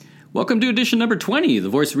Welcome to edition number 20, the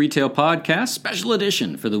Voice of Retail podcast, special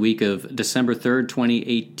edition for the week of December 3rd,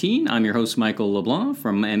 2018. I'm your host, Michael LeBlanc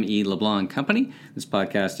from M.E. LeBlanc Company. This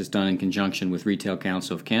podcast is done in conjunction with Retail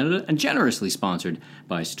Council of Canada and generously sponsored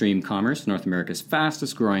by Stream Commerce, North America's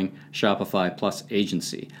fastest growing Shopify Plus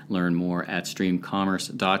agency. Learn more at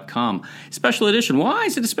streamcommerce.com. Special edition. Why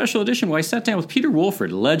is it a special edition? Well, I sat down with Peter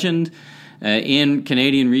Wolford, legend in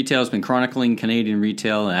Canadian retail, has been chronicling Canadian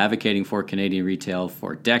retail and advocating for Canadian retail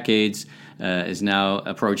for decades, is now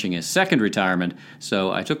approaching his second retirement.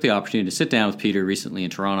 So I took the opportunity to sit down with Peter recently in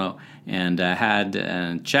Toronto and had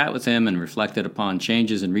a chat with him and reflected upon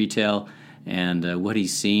changes in retail and what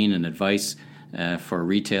he's seen and advice for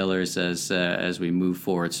retailers as we move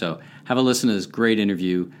forward. So have a listen to this great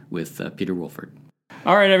interview with Peter Wolford.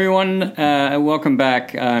 All right, everyone, welcome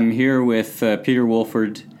back. I'm here with Peter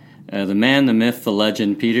Wolford, the man, the myth, the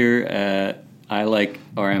legend. Peter,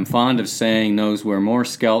 I'm fond of saying, knows where more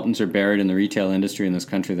skeletons are buried in the retail industry in this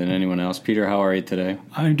country than anyone else. Peter, how are you today?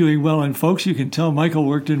 I'm doing well, and folks, you can tell Michael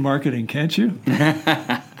worked in marketing, can't you?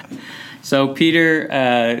 So,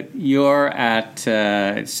 Peter, you're at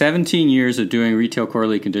 17 years of doing Retail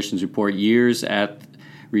Quarterly Conditions Report, years at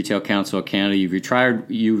Retail Council of Canada.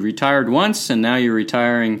 You retired once, and now you're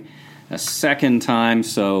retiring a second time.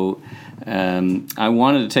 So I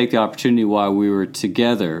wanted to take the opportunity while we were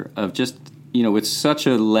together of just, with such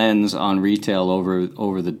a lens on retail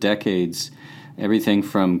over the decades, everything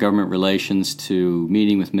from government relations to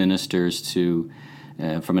meeting with ministers to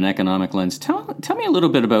from an economic lens. Tell me a little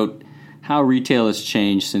bit about how retail has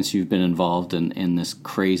changed since you've been involved in this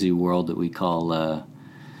crazy world that we call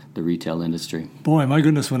the retail industry. Boy, my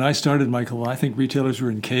goodness, when I started, Michael, I think retailers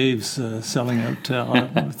were in caves selling out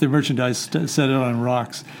their merchandise set out on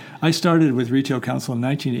rocks. I started with Retail Council in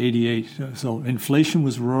 1988, so inflation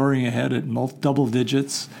was roaring ahead at double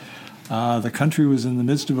digits. The country was in the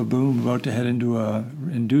midst of a boom, about to head into a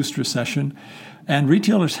induced recession, and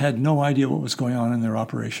retailers had no idea what was going on in their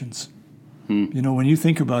operations. When you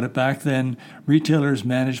think about it, back then, retailers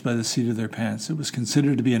managed by the seat of their pants. It was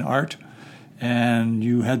considered to be an art, and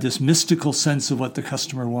you had this mystical sense of what the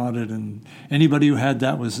customer wanted, and anybody who had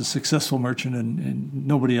that was a successful merchant, and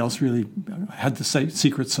nobody else really had the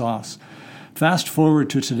secret sauce. Fast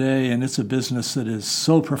forward to today, and it's a business that is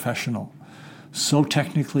so professional, so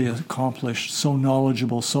technically accomplished, so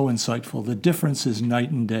knowledgeable, so insightful. The difference is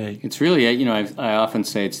night and day. It's really, I often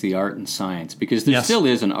say it's the art and science, because there still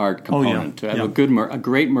is an art component. To have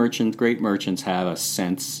great merchants have a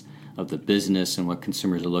sense of the business and what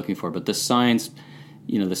consumers are looking for, but the science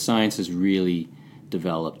has really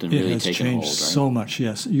developed and really taken hold. It has changed so much.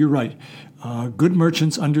 Yes, you're right. Good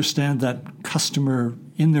merchants understand that customer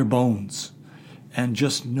in their bones and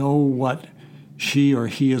just know what she or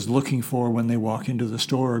he is looking for when they walk into the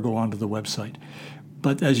store or go onto the website.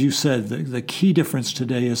 But as you said, the key difference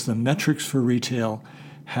today is the metrics for retail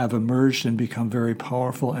have emerged and become very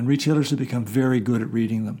powerful, and retailers have become very good at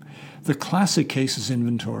reading them. The classic case is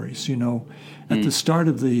inventories. At the start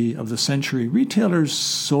of the century, retailers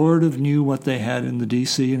sort of knew what they had in the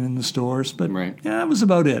DC and in the stores, but that was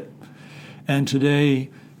about it. And today,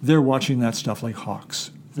 they're watching that stuff like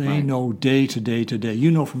hawks. They know day to day to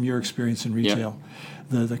day. From your experience in retail,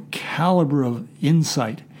 the caliber of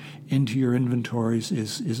insight into your inventories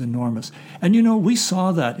is enormous. And we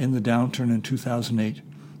saw that in the downturn in 2008.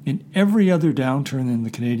 In every other downturn in the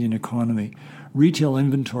Canadian economy, retail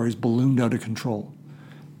inventories ballooned out of control.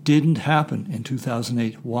 Didn't happen in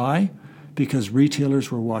 2008. Why? Because retailers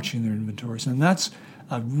were watching their inventories. And that's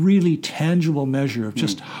a really tangible measure of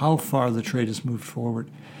just how far the trade has moved forward.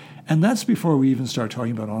 And that's before we even start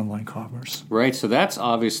talking about online commerce. Right. So that's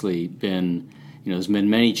obviously been, there's been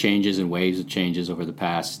many changes and waves of changes over the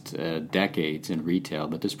past decades in retail,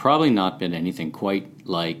 but there's probably not been anything quite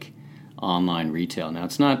like online retail. Now,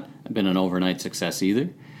 it's not been an overnight success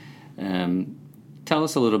either. Tell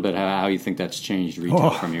us a little bit how you think that's changed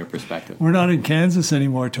retail from your perspective. We're not in Kansas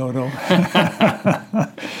anymore, Toto.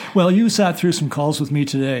 Well, you sat through some calls with me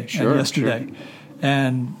today and yesterday. Sure.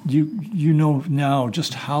 And you know now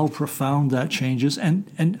just how profound that change is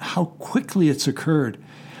and how quickly it's occurred.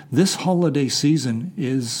 This holiday season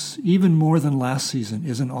is, even more than last season,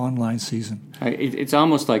 is an online season. It's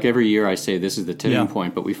almost like every year I say this is the tipping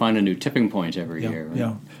point, but we find a new tipping point every year. Right?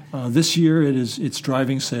 Yeah. This year it's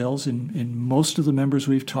driving sales. In most of the members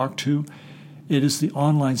we've talked to, it is the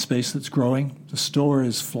online space that's growing. The store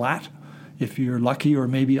is flat, if you're lucky, or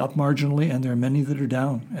maybe up marginally, and there are many that are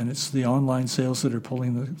down. And it's the online sales that are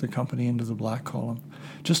pulling the company into the black column.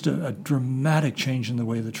 Just a dramatic change in the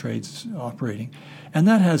way the trade's operating. And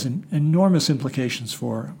that has enormous implications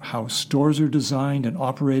for how stores are designed and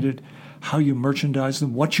operated, how you merchandise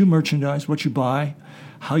them, what you merchandise, what you buy,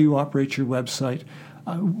 how you operate your website.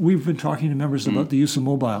 We've been talking to members about the use of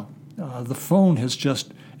mobile. The phone has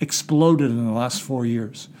just exploded in the last 4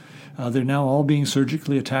 years. They're now all being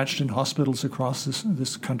surgically attached in hospitals across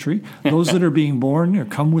this country. Those that are being born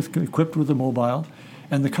come equipped with a mobile,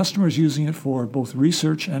 and the customer is using it for both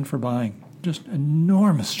research and for buying. Just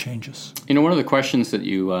enormous changes. You know, one of the questions that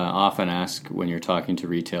you often ask when you're talking to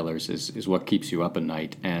retailers is what keeps you up at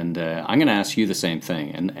night? And I'm going to ask you the same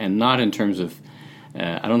thing, and not in terms of,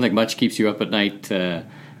 I don't think much keeps you up at night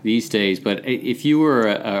these days, but if you were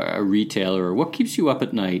a retailer, what keeps you up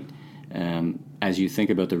at night as you think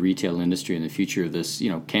about the retail industry and the future of this,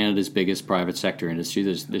 Canada's biggest private sector industry?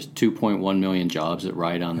 There's 2.1 million jobs that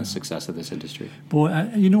ride on the success of this industry. Boy,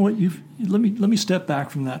 you know what? Let me step back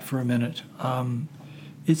from that for a minute.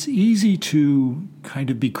 It's easy to kind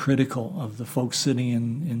of be critical of the folks sitting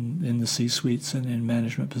in the C-suites and in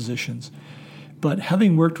management positions, but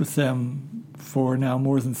having worked with them for now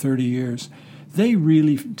more than 30 years, they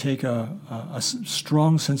really take a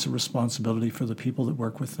strong sense of responsibility for the people that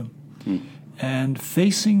work with them. And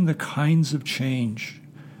facing the kinds of change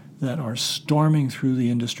that are storming through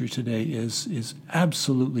the industry today is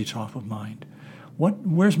absolutely top of mind.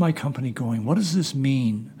 Where's my company going? What does this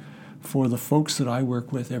mean for the folks that I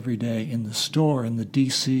work with every day in the store, in the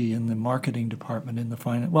DC, in the marketing department, in the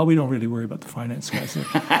finance? Well, we don't really worry about the finance guys.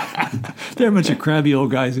 They're a bunch of crabby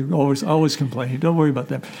old guys who always complaining. Don't worry about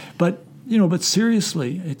them. But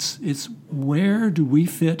seriously, it's where do we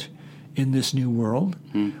fit in this new world?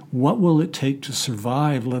 What will it take to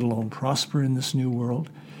survive, let alone prosper in this new world?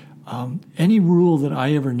 Any rule that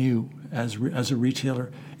I ever knew as a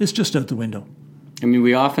retailer is just out the window. I mean,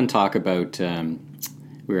 we often talk about,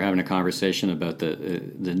 we were having a conversation about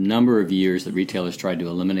the number of years that retailers tried to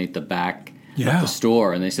eliminate the back of the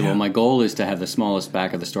store. And they said, well, my goal is to have the smallest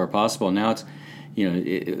back of the store possible. And now it's,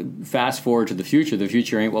 fast forward to the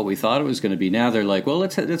future ain't what we thought it was going to be. Now they're like, well,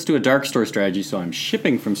 let's do a dark store strategy, so I'm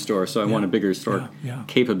shipping from store, so I want a bigger store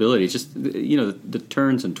capability. It's just, the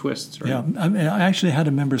turns and twists, right? Yeah, I actually had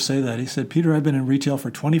a member say that. He said, Peter, I've been in retail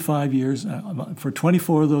for 25 years. For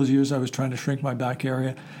 24 of those years, I was trying to shrink my back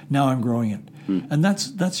area. Now I'm growing it. And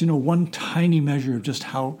that's one tiny measure of just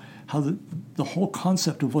how the whole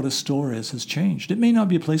concept of what a store has changed. It may not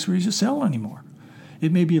be a place where you just sell anymore.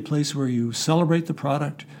 It may be a place where you celebrate the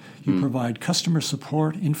product, you provide customer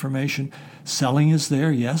support, information. Selling is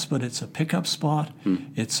there, yes, but it's a pickup spot.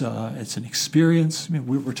 It's an experience. I mean,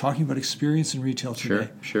 we're talking about experience in retail today.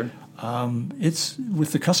 Sure. It's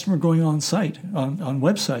with the customer going on site, on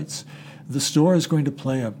websites, the store is going to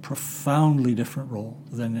play a profoundly different role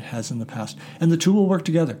than it has in the past. And the two will work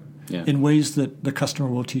together in ways that the customer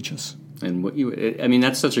will teach us. And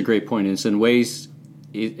that's such a great point. It's in ways...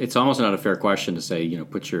 It's almost not a fair question to say,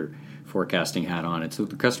 put your forecasting hat on. It's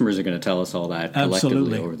the customers are going to tell us all that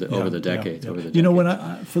collectively over the decades. Over the decades.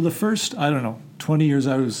 When for the first 20 years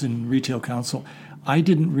I was in retail council, I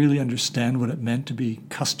didn't really understand what it meant to be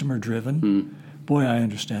customer driven. Boy, I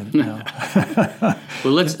understand it now.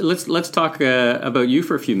 Well, let's talk about you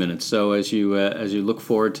for a few minutes. So as you look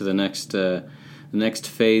forward to the next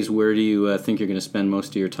phase, where do you think you're going to spend most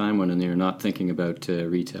of your time when you're not thinking about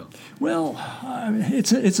retail? Well,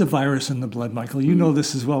 it's a virus in the blood, Michael. You know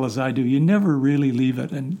this as well as I do. You never really leave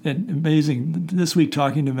it. And amazing, this week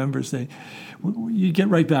talking to members, you get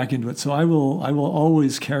right back into it. So I will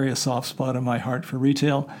always carry a soft spot in my heart for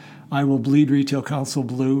retail. I will bleed retail council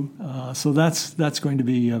blue. So that's going to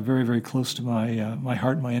be very, very close to my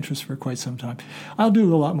heart and my interest for quite some time. I'll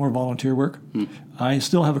do a lot more volunteer work. I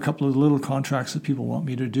still have a couple of little contracts that people want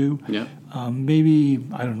me to do. Yeah. Maybe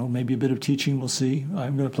a bit of teaching, we'll see.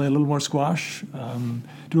 I'm going to play a little more squash,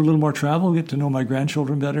 do a little more travel, get to know my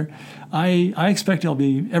grandchildren better. I expect I'll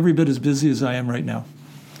be every bit as busy as I am right now.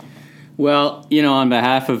 Well, on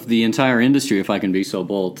behalf of the entire industry, if I can be so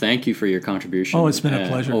bold, thank you for your contribution. Oh, it's been a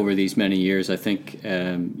pleasure. Over these many years. I think,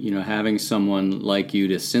 having someone like you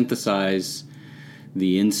to synthesize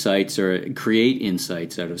the insights or create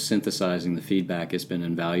insights out of synthesizing the feedback has been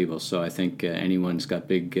invaluable. So I think anyone's got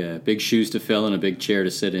big shoes to fill and a big chair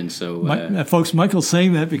to sit in. So, folks, Michael's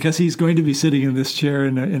saying that because he's going to be sitting in this chair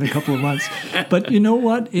in a couple of months. But you know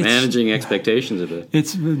what? It's managing expectations a bit.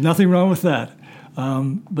 It's nothing wrong with that.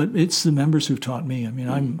 But it's the members who've taught me. I mean,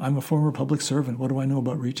 I'm a former public servant. What do I know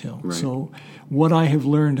about retail? Right. So what I have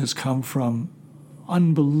learned has come from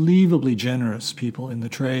unbelievably generous people in the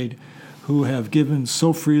trade who have given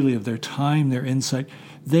so freely of their time, their insight.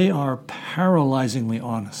 They are paralyzingly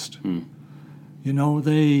honest.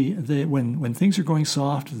 They when things are going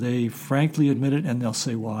soft, they frankly admit it and they'll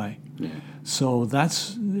say why. Yeah. So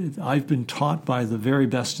I've been taught by the very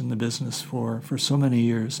best in the business for so many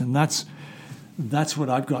years, and that's what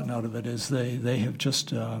I've gotten out of it. Is they have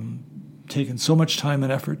just taken so much time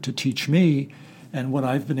and effort to teach me, and what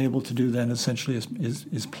I've been able to do then essentially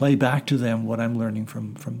is play back to them what I'm learning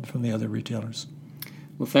from the other retailers.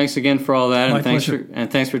 Well, thanks again for all that, My pleasure.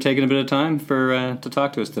 Thanks for taking a bit of time to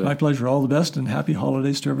talk to us today. My pleasure. All the best, and happy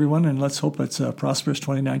holidays to everyone, and let's hope it's a prosperous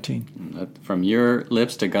 2019. From your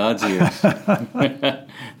lips to God's ears.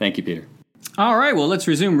 Thank you, Peter. All right, well, let's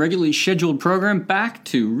resume regularly scheduled program. Back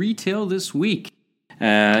to retail this week.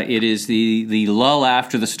 It is the lull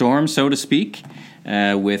after the storm, so to speak.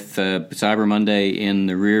 With Cyber Monday in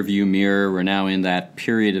the rearview mirror, we're now in that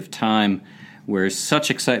period of time where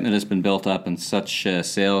such excitement has been built up and such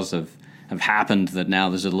sales have happened that now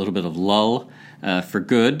there's a little bit of lull for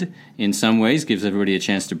good in some ways. Gives everybody a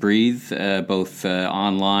chance to breathe, both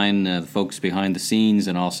online, the folks behind the scenes,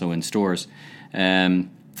 and also in stores. But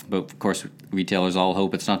of course, retailers all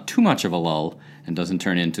hope it's not too much of a lull and doesn't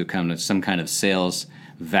turn into some kind of sales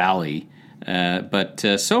valley. But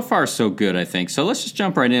so far, so good, I think. So let's just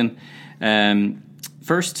jump right in.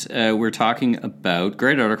 First, we're talking about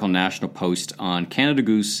great article, National Post, on Canada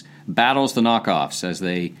Goose battles the knockoffs as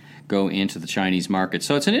they go into the Chinese market.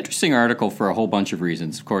 So it's an interesting article for a whole bunch of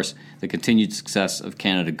reasons. Of course, the continued success of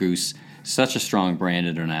Canada Goose, such a strong brand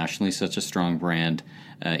internationally, such a strong brand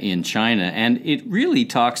in China. And it really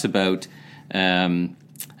talks about, I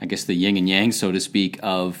guess, the yin and yang, so to speak,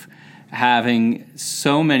 of having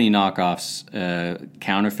so many knockoffs,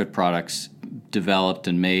 counterfeit products developed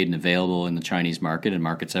and made and available in the Chinese market and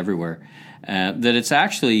markets everywhere, that it's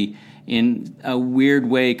actually in a weird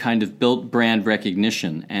way kind of built brand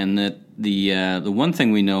recognition, and that the one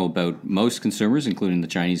thing we know about most consumers, including the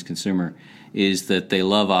Chinese consumer, is that they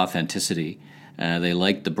love authenticity. They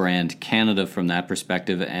like the brand Canada from that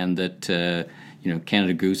perspective, and that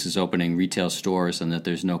Canada Goose is opening retail stores, and that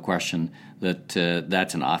there's no question that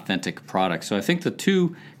that's an authentic product. So I think the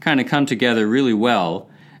two kind of come together really well.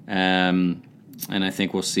 And I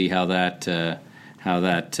think we'll see how that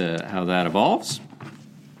evolves.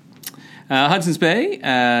 Hudson's Bay,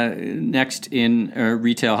 next in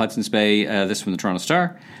retail. Hudson's Bay, this from the Toronto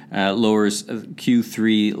Star, lowers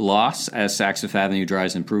Q3 loss as Saks Fifth Avenue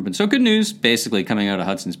drives improvement. So good news, basically, coming out of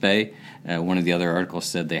Hudson's Bay. One of the other articles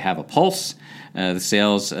said they have a pulse. The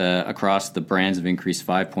sales across the brands have increased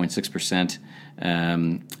 5.6%.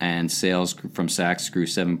 And sales from Saks grew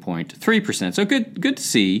 7.3%. So good to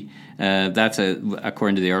see. That's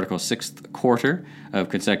according to the article, sixth quarter of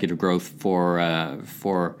consecutive growth for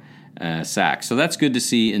Saks. So that's good to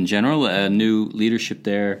see in general. New leadership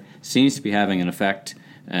there seems to be having an effect.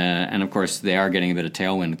 And of course, they are getting a bit of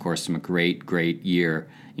tailwind, of course, from a great year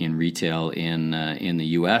in retail in the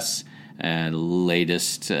U.S.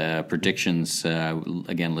 Latest predictions,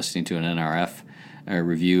 again, listening to an NRF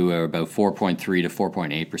review, are about 4.3 to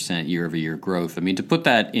 4.8% year-over-year growth. I mean, to put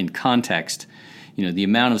that in context, the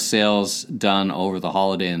amount of sales done over the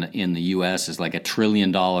holiday in the U.S. is like $1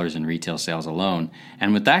 trillion in retail sales alone.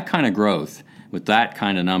 And with that kind of growth, with that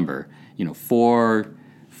kind of number, 4 to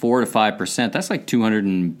 5%, that's like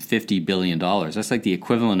 $250 billion. That's like the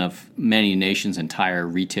equivalent of many nations' entire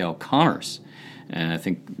retail commerce. And I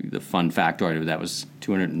think the fun factoid of that was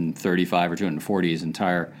 235 or 240 is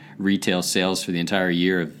entire retail sales for the entire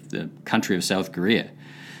year of the country of South Korea.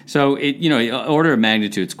 So, order of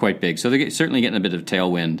magnitude, it's quite big. So they're certainly getting a bit of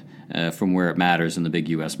tailwind from where it matters in the big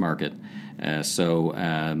U.S. market.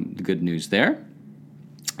 The good news there.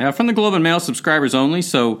 From the Globe and Mail, subscribers only.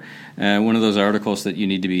 So one of those articles that you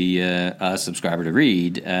need to be a subscriber to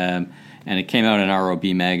read. And it came out in ROB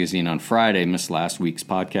Magazine on Friday, missed last week's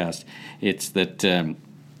podcast. It's that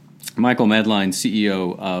Michael Medline,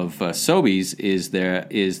 CEO of Sobeys, is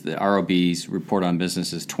the ROB's Report on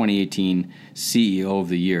Business's 2018 CEO of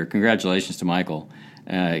the Year. Congratulations to Michael.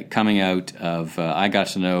 Coming out of, I got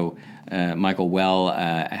to know Michael well.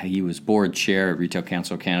 He was board chair at Retail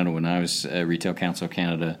Council of Canada when I was a Retail Council of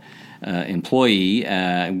Canada employee.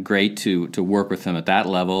 Great to work with him at that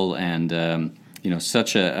level, and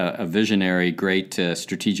such a visionary, great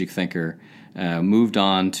strategic thinker. Moved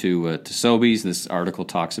on to Sobeys. This article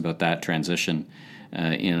talks about that transition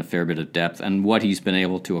in a fair bit of depth and what he's been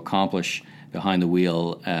able to accomplish behind the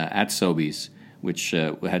wheel at Sobeys, which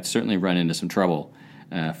had certainly run into some trouble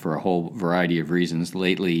for a whole variety of reasons.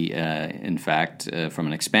 Lately, in fact, from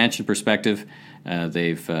an expansion perspective,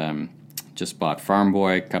 they've just bought Farm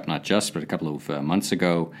Boy, not just, but a couple of months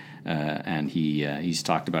ago, and he's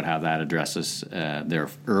talked about how that addresses their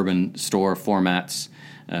urban store formats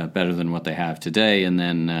better than what they have today. And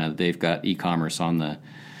then they've got e-commerce on the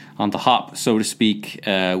on the hop, so to speak,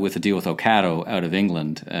 with a deal with Ocado out of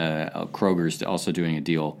England. Kroger's also doing a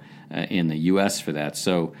deal in the U.S. for that.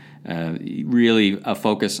 So really a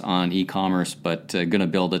focus on e-commerce, but going to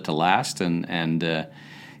build it to last. And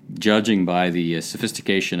judging by the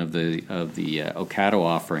sophistication of the Ocado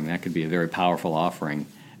offering, that could be a very powerful offering.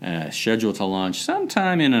 Scheduled to launch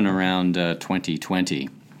sometime in and around 2020.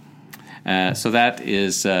 So that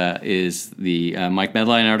is the Mike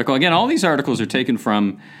Medline article. Again, all these articles are taken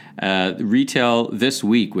from Retail This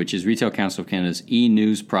Week, which is Retail Council of Canada's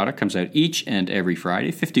e-news product. Comes out each and every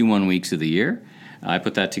Friday, 51 weeks of the year. I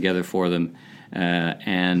put that together for them,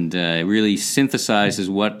 and really synthesizes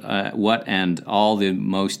what and all the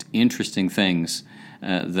most interesting things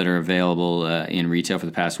that are available in retail for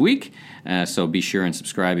the past week. So be sure and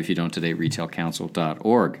subscribe if you don't today at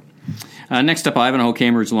retailcouncil.org. Next up, Ivanhoe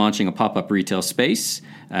Cambridge launching a pop-up retail space,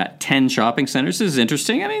 10 shopping centers. This is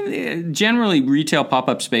interesting. I mean, generally, retail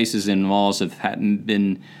pop-up spaces in malls have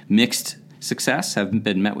been mixed success, have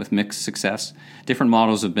been met with mixed success. Different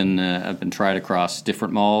models have been tried across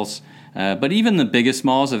different malls, but even the biggest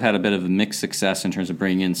malls have had a bit of a mixed success in terms of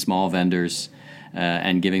bringing in small vendors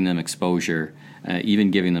and giving them exposure,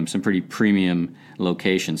 even giving them some pretty premium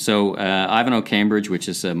locations. So Ivanhoe Cambridge, which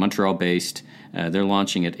is Montreal-based, they're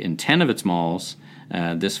launching it in 10 of its malls,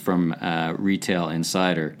 this from Retail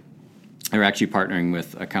Insider. They're actually partnering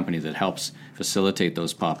with a company that helps facilitate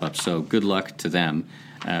those pop-ups, so good luck to them.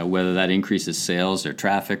 Whether that increases sales or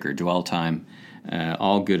traffic or dwell time,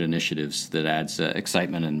 all good initiatives that adds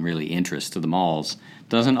excitement and really interest to the malls.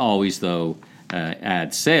 Doesn't always, though,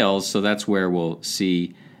 add sales, so that's where we'll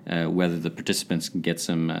see whether the participants can get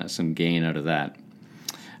some gain out of that.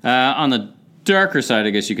 On the darker side,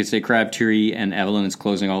 I guess you could say, Crabtree and Evelyn is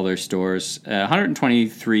closing all their stores.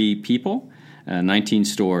 123 people, 19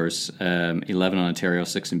 stores, 11 in Ontario,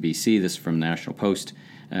 6 in BC. This is from National Post,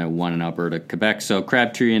 1 in Alberta, Quebec. So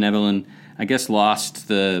Crabtree and Evelyn, I guess,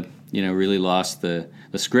 really lost the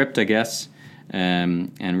script, I guess,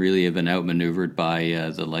 and really have been outmaneuvered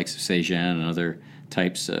by the likes of Saint-Jean and other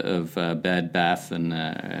types of Bed Bath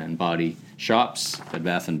and Body shops. Bed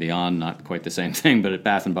Bath and Beyond, not quite the same thing, but at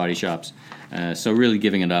Bath and Body shops. So really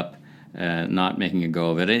giving it up, not making a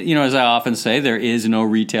go of it. As I often say, there is no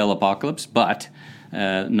retail apocalypse, but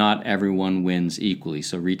not everyone wins equally.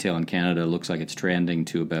 So retail in Canada looks like it's trending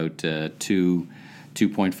to about 2.5 to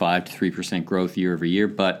 3% growth year over year,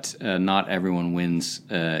 but not everyone wins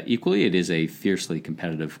equally. It is a fiercely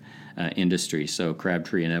competitive industry. So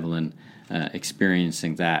Crabtree and Evelyn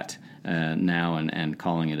experiencing that now and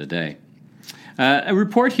calling it a day. A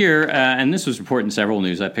report here, and this was reported in several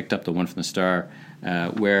news. I picked up the one from the Star,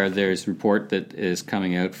 where there's a report that is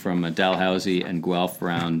coming out from Dalhousie and Guelph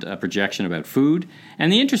around a projection about food.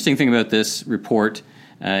 And the interesting thing about this report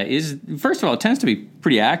is, first of all, it tends to be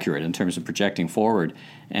pretty accurate in terms of projecting forward.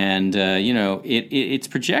 And, it's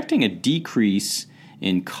projecting a decrease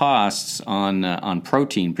in costs on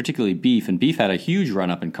protein, particularly beef. And beef had a huge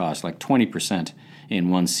run-up in cost, like 20% in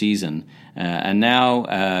one season. And now,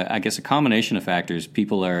 I guess a combination of factors,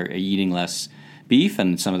 people are eating less beef,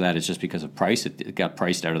 and some of that is just because of price. It got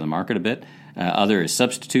priced out of the market a bit. Other is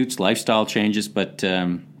substitutes, lifestyle changes, but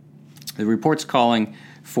the report's calling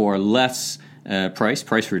for less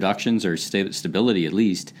price reductions or stability at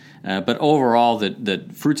least. But overall,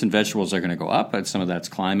 that fruits and vegetables are going to go up, and some of that's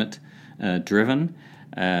climate driven.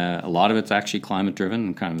 A lot of it's actually climate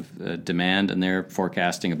driven, kind of demand, and they're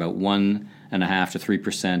forecasting about 1.5% to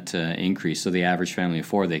 3% increase. So the average family of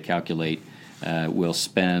four, they calculate, will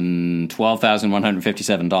spend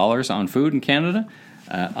 $12,157 on food in Canada,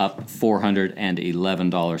 up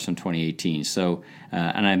 $411 from 2018. So,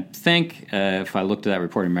 and I think if I looked at that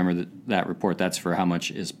report, remember that report, that's for how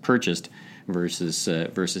much is purchased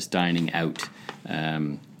versus dining out.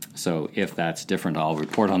 So if that's different, I'll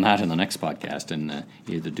report on that in the next podcast and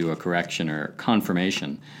either do a correction or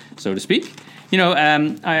confirmation, so to speak.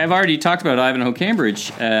 I've already talked about Ivanhoe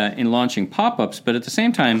Cambridge in launching pop-ups, but at the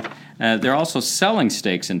same time, they're also selling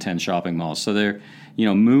stakes in 10 shopping malls. So they're,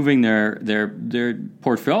 moving their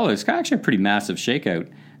portfolio. It's actually a pretty massive shakeout.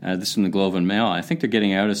 This is from the Globe and Mail. I think they're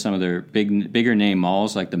getting out of some of their bigger name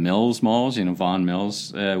malls, like the Mills malls, Vaughan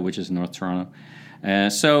Mills, which is in North Toronto. I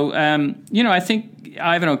think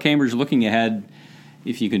Ivanhoe Cambridge looking ahead,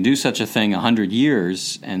 if you can do such a thing 100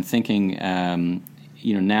 years and thinking,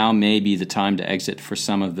 now may be the time to exit for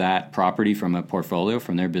some of that property from a portfolio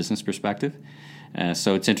from their business perspective.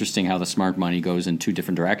 So it's interesting how the smart money goes in two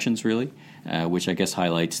different directions, really, which I guess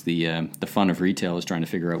highlights the fun of retail is trying to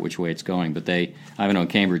figure out which way it's going. But Ivanhoe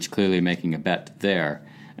Cambridge clearly making a bet there.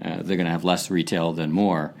 They're going to have less retail than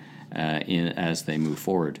more as they move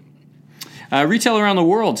forward. Retail around the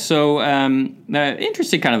world. So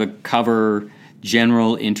interesting kind of a cover,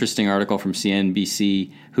 general interesting article from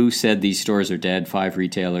CNBC. Who said these stores are dead? 5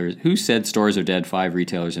 retailers. Who said stores are dead? 5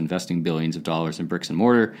 retailers investing billions of dollars in bricks and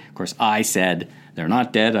mortar. Of course, I said they're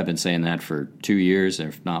not dead. I've been saying that for 2 years,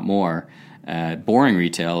 if not more. Boring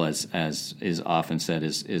retail, as is often said,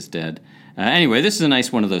 is dead. Anyway, this is a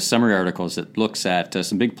nice one of those summary articles that looks at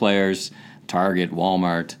some big players, Target,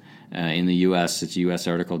 Walmart. In the U.S., it's a U.S.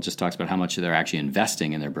 article, just talks about how much they're actually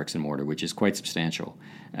investing in their bricks and mortar, which is quite substantial.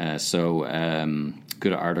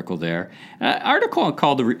 Good article there. Article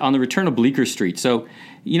called On the Return of Bleecker Street. So,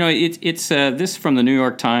 it's this from the New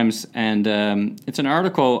York Times, and it's an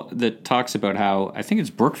article that talks about how, I think it's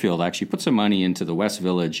Brookfield actually put some money into the West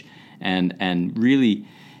Village, and really,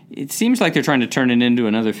 it seems like they're trying to turn it into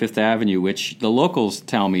another Fifth Avenue, which the locals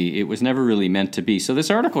tell me it was never really meant to be. So this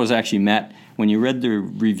article was actually met, when you read the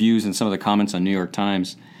reviews and some of the comments on New York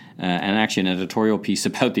Times, and actually an editorial piece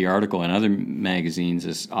about the article in other magazines,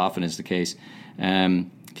 as often is the case,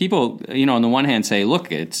 people, on the one hand say,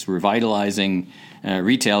 look, it's revitalizing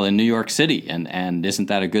retail in New York City, and isn't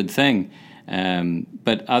that a good thing?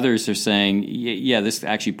 But others are saying, yeah, this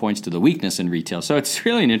actually points to the weakness in retail. So it's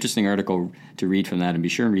really an interesting article to read from that, and be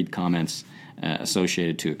sure and read comments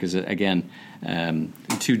associated to it, because, again,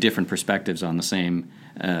 2 different perspectives on the same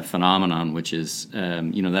phenomenon, which is,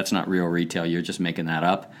 that's not real retail, you're just making that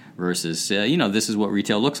up, versus, this is what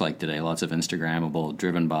retail looks like today, lots of Instagrammable,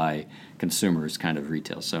 driven by consumers kind of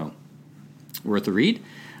retail. So worth a read.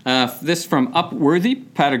 This from Upworthy.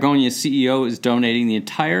 Patagonia's CEO is donating the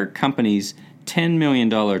entire company's $10 million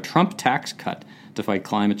Trump tax cut to fight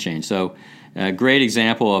climate change. So a great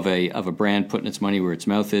example of a brand putting its money where its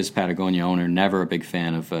mouth is. Patagonia owner, never a big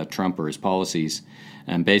fan of Trump or his policies,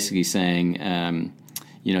 and basically saying,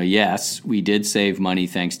 yes, we did save money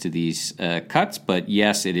thanks to these cuts, but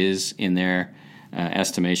yes, it is in their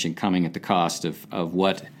estimation coming at the cost of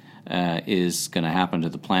what is going to happen to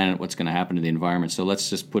the planet, what's going to happen to the environment. So let's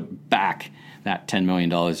just put back that $10 million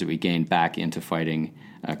that we gained back into fighting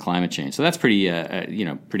climate change. So that's pretty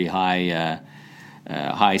high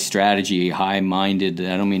strategy, high-minded.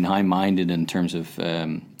 I don't mean high-minded in terms of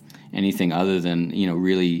anything other than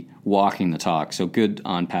really walking the talk. So good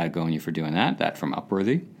on Patagonia for doing that. That from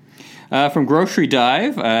Upworthy. From Grocery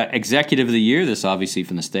Dive, Executive of the Year. This obviously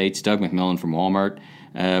from the States. Doug McMillon from Walmart.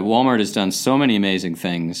 Walmart has done so many amazing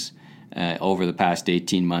things over the past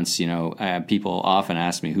 18 months. People often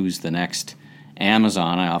ask me who's the next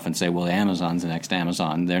Amazon. I often say, well, Amazon's the next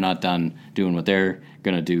Amazon. They're not done doing what they're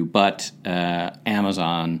going to do, but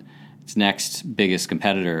Amazon, its next biggest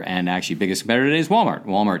competitor, and actually biggest competitor today is Walmart.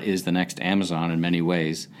 Walmart is the next Amazon in many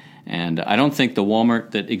ways. And I don't think the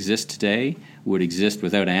Walmart that exists today would exist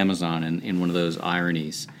without Amazon in one of those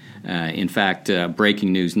ironies. In fact,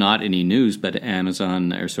 breaking news, not any news, but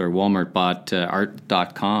Walmart bought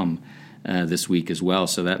Art.com this week as well.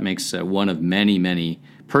 So that makes one of many, many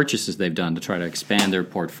purchases they've done to try to expand their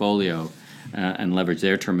portfolio and leverage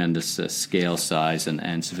their tremendous scale, size,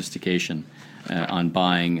 and sophistication on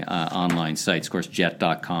buying online sites. Of course,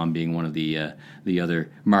 Jet.com being one of the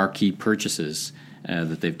other marquee purchases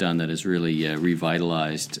that they've done that has really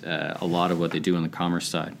revitalized a lot of what they do on the commerce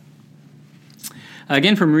side.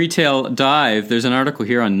 Again, from Retail Dive, there's an article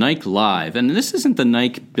here on Nike Live. And this isn't the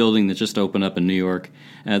Nike building that just opened up in New York.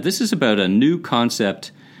 This is about a new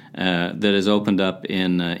concept that has opened up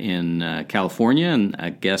in California, and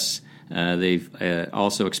I guess they've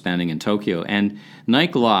also expanding in Tokyo. And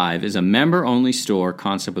Nike Live is a member-only store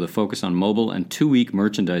concept with a focus on mobile and 2-week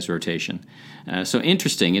merchandise rotation. So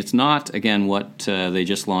interesting. It's not, again, what they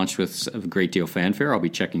just launched with a great deal of fanfare. I'll be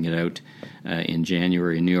checking it out in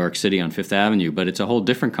January in New York City on Fifth Avenue, but it's a whole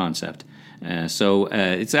different concept. So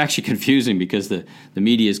it's actually confusing because the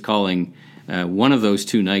media is calling one of those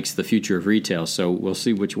 2 Nikes the future of retail. So we'll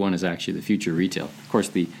see which one is actually the future of retail. Of course,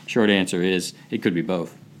 the short answer is it could be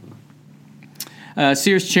both.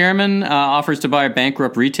 Sears chairman offers to buy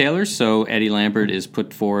bankrupt retailers. So Eddie Lampert has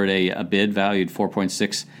put forward a bid valued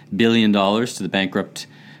 $4.6 billion to the bankrupt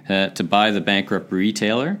to buy the bankrupt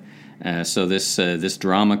retailer. So this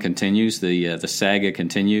drama continues. The saga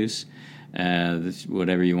continues.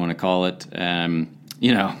 Whatever you want to call it.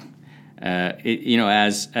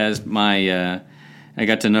 As my I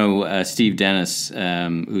got to know Steve Dennis,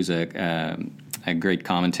 who's a great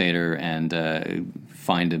commentator, and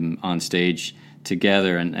find him on stage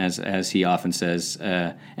together, and as he often says,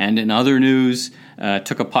 and in other news,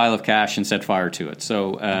 took a pile of cash and set fire to it.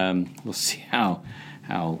 So we'll see how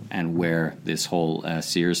and where this whole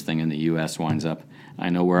Sears thing in the U.S. winds up. I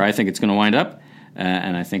know where I think it's going to wind up,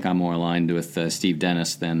 and I think I'm more aligned with Steve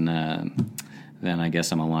Dennis than then I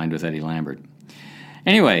guess I'm aligned with Eddie Lambert.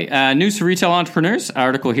 Anyway, news for retail entrepreneurs.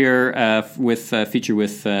 Article here feature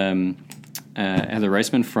with Heather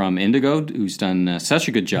Reisman from Indigo, who's done such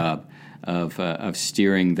a good job of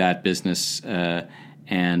steering that business.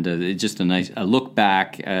 And just a nice look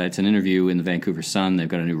back. It's an interview in the Vancouver Sun. They've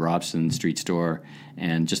got a new Robson Street store,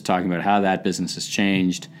 and just talking about how that business has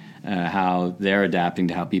changed, how they're adapting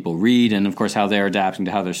to how people read, and of course how they're adapting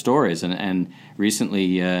to how their store is. And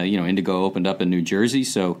recently, Indigo opened up in New Jersey,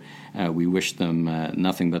 so we wish them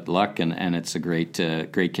nothing but luck. And it's a great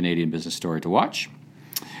Canadian business story to watch.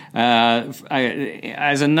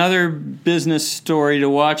 As another business story to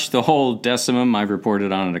watch, the whole Decimum, I've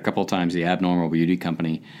reported on it a couple of times, the Abnormal Beauty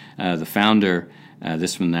Company. The founder,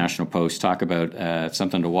 this from the National Post, talk about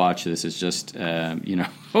something to watch. This is just,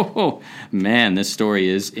 oh man, this story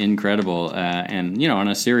is incredible. And, on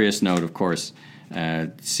a serious note, of course,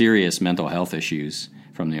 serious mental health issues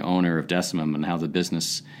from the owner of Decimum and how the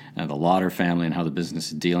business, the Lauder family, and how the business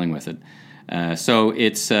is dealing with it. So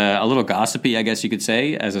it's a little gossipy, I guess you could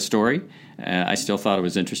say, as a story. I still thought it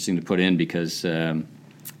was interesting to put in because,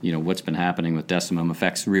 what's been happening with Decimum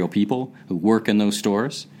affects real people who work in those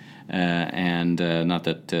stores. And not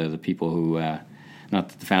that the people who, not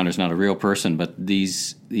that the founder's not a real person, but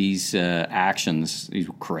these actions, these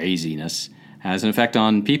craziness, has an effect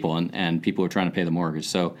on people and people who are trying to pay the mortgage.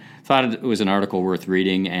 So thought it was an article worth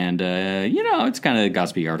reading, and, it's kind of a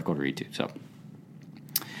gossipy article to read too, so...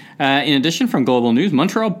 in addition, from Global News,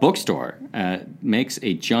 Montreal Bookstore makes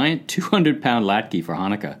a giant 200-pound latke for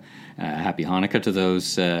Hanukkah. Happy Hanukkah to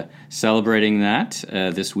those celebrating that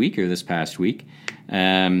this week or this past week.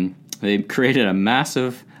 They created a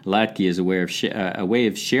massive latke as a way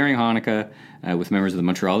of sharing Hanukkah with members of the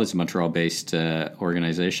Montreal. It's a Montreal-based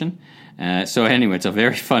organization. So anyway, it's a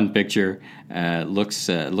very fun picture. Looks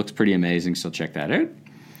pretty amazing, so check that out.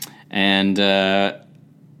 And...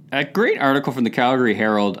 a great article from the Calgary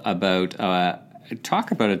Herald about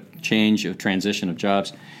talk about a change of transition of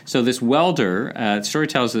jobs. So this welder, the story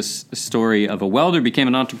tells this story of a welder became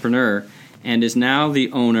an entrepreneur and is now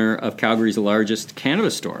the owner of Calgary's largest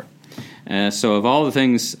cannabis store. So of all the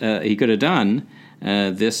things he could have done,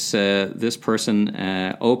 this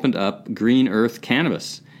person opened up Green Earth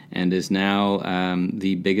Cannabis and is now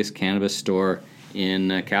the biggest cannabis store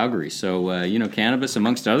in Calgary. So, cannabis,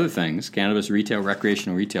 amongst other things, cannabis retail,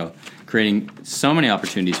 recreational retail, creating so many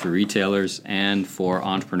opportunities for retailers and for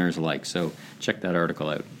entrepreneurs alike. So check that article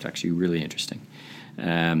out. It's actually really interesting.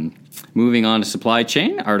 Moving on to supply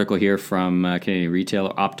chain, article here from Canadian Retailer,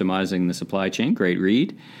 Optimizing the Supply Chain. Great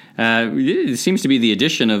read. It seems to be the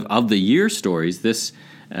edition of the year stories. This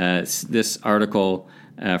article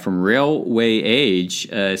from Railway Age,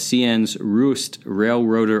 CN's Roost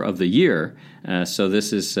Railroader of the Year. So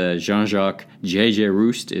this is Jean-Jacques J.J.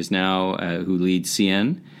 Roost is now, who leads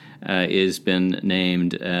CN, is been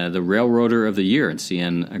named the Railroader of the Year. And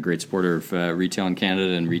CN, a great supporter of retail in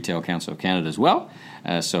Canada and Retail Council of Canada as well.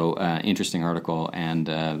 So interesting article, and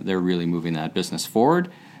they're really moving that business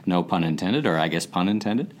forward. No pun intended, or I guess pun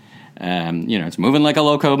intended. It's moving like a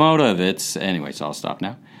locomotive. Anyway, so I'll stop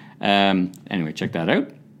now. Anyway, check that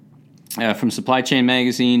out. From Supply Chain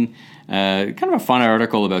Magazine, kind of a fun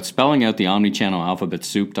article about spelling out the omnichannel alphabet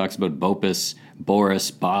soup. Talks about BOPIS,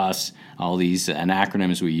 Boris, BOSS, all these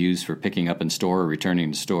acronyms we use for picking up in store or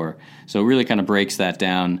returning to store. So it really kind of breaks that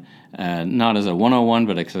down, not as a 101,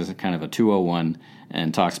 but as a kind of a 201,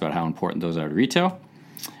 and talks about how important those are to retail.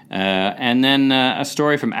 And then a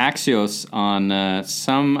story from Axios on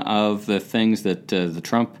some of the things that the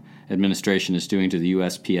Trump administration is doing to the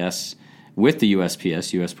USPS, with the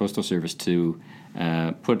USPS, U.S. Postal Service, to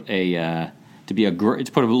put a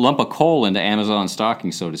lump of coal into Amazon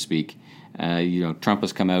stocking, so to speak. Trump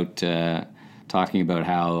has come out talking about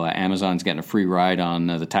how Amazon's getting a free ride on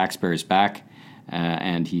the taxpayers' back,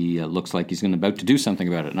 and he looks like he's about to do something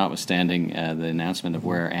about it, notwithstanding the announcement of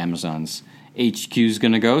where Amazon's HQ is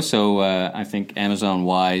going to go. So I think Amazon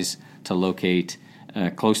wise to locate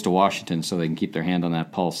close to Washington so they can keep their hand on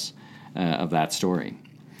that pulse of that story.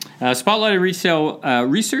 Spotlighted Retail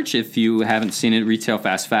Research, if you haven't seen it, Retail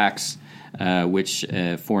Fast Facts, which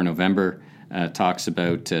for November talks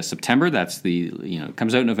about September. That's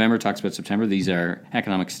comes out in November, talks about September. These are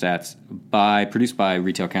economic stats produced by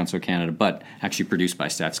Retail Council of Canada, but actually produced by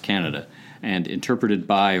Stats Canada, and interpreted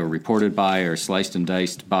by or reported by or sliced and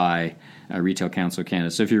diced by Retail Council of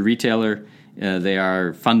Canada. So if you're a retailer, they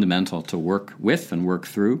are fundamental to work with and work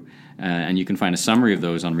through. And you can find a summary of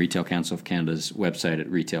those on Retail Council of Canada's website at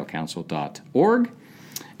retailcouncil.org.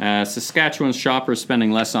 Saskatchewan shoppers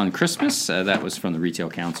spending less on Christmas. That was from the Retail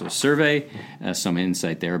Council survey. Some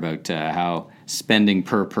insight there about how spending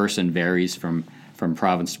per person varies from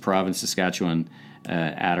province to province. Saskatchewan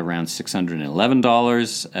at around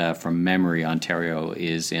 $611. From memory, Ontario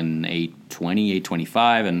is in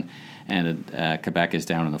 $825, and Quebec is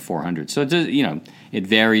down in the 400. So it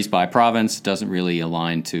varies by province. It doesn't really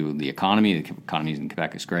align to the economy. The economy in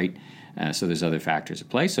Quebec is great. So there's other factors at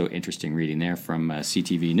play. So interesting reading there from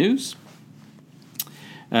CTV News.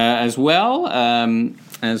 As well,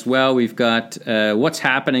 we've got what's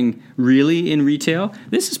happening really in retail.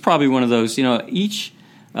 This is probably one of those, each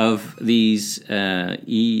of these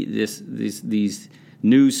these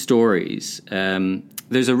news stories.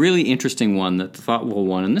 There's a really interesting one, the thoughtful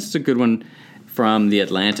one, and this is a good one from The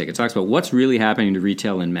Atlantic. It talks about what's really happening to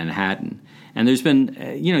retail in Manhattan. And there's been,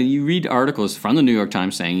 you read articles from the New York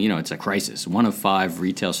Times saying, it's a crisis. 1 of 5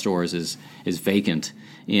 retail stores is vacant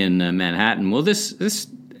in Manhattan. Well, this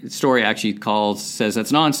story actually says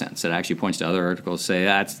that's nonsense. It actually points to other articles say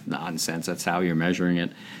that's nonsense. That's how you're measuring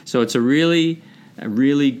it. So it's a really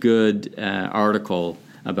good article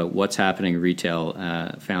about what's happening in retail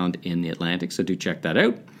found in The Atlantic. So do check that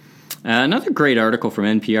out. Another great article from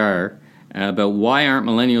NPR about why aren't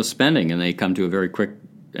millennials spending, and they come to a very quick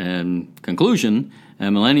conclusion.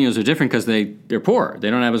 Millennials are different because they're poor. They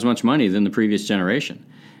don't have as much money than the previous generation.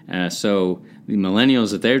 So the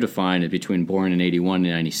millennials that they're defined as between born in 81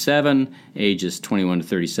 and 97, ages 21 to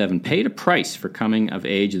 37, paid a price for coming of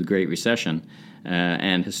age of the Great Recession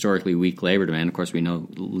and historically weak labor demand. Of course, we know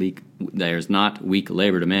there's not weak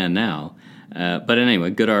labor demand now. But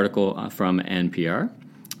anyway, good article from NPR.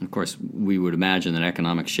 Of course, we would imagine that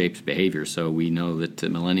economics shapes behavior, so we know that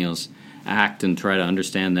millennials act and try to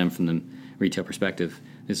understand them from the retail perspective.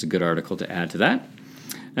 This is a good article to add to that.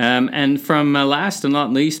 And from last and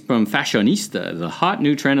not least, from Fashionista, the hot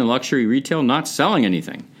new trend in luxury retail not selling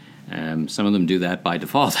anything. Some of them do that by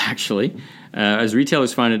default, actually. As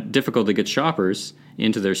retailers find it difficult to get shoppers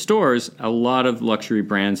into their stores, a lot of luxury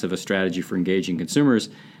brands have a strategy for engaging consumers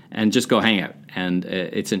and just go hang out. And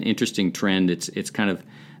it's an interesting trend. It's kind of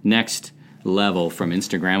next level from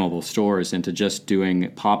Instagrammable stores into just doing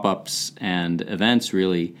pop-ups and events,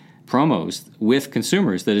 really promos with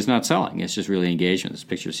consumers that is not selling. It's just really engagement. There's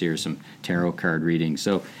pictures here, some tarot card readings.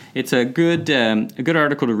 So it's a good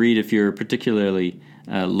article to read if you're particularly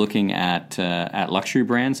looking at luxury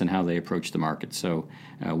brands and how they approach the market. So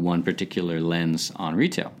one particular lens on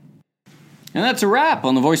retail. And that's a wrap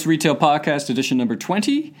on the Voice of Retail Podcast, edition number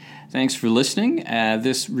 20. Thanks for listening.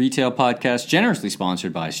 This retail podcast generously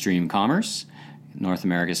sponsored by Stream Commerce, North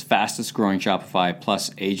America's fastest growing Shopify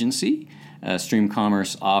Plus agency. Stream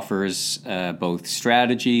Commerce offers both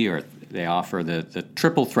strategy, or they offer the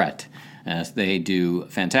triple threat. They do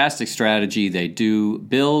fantastic strategy, they do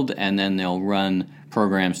build, and then they'll run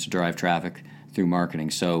programs to drive traffic through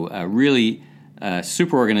marketing. So really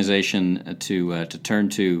super organization to turn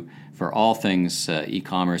to for all things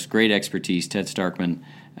e-commerce. Great expertise, Ted Starkman.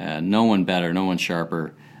 No one better, no one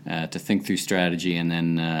sharper to think through strategy and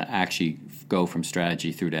then actually go from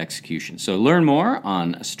strategy through to execution. So learn more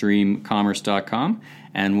on streamcommerce.com,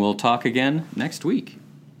 and we'll talk again next week.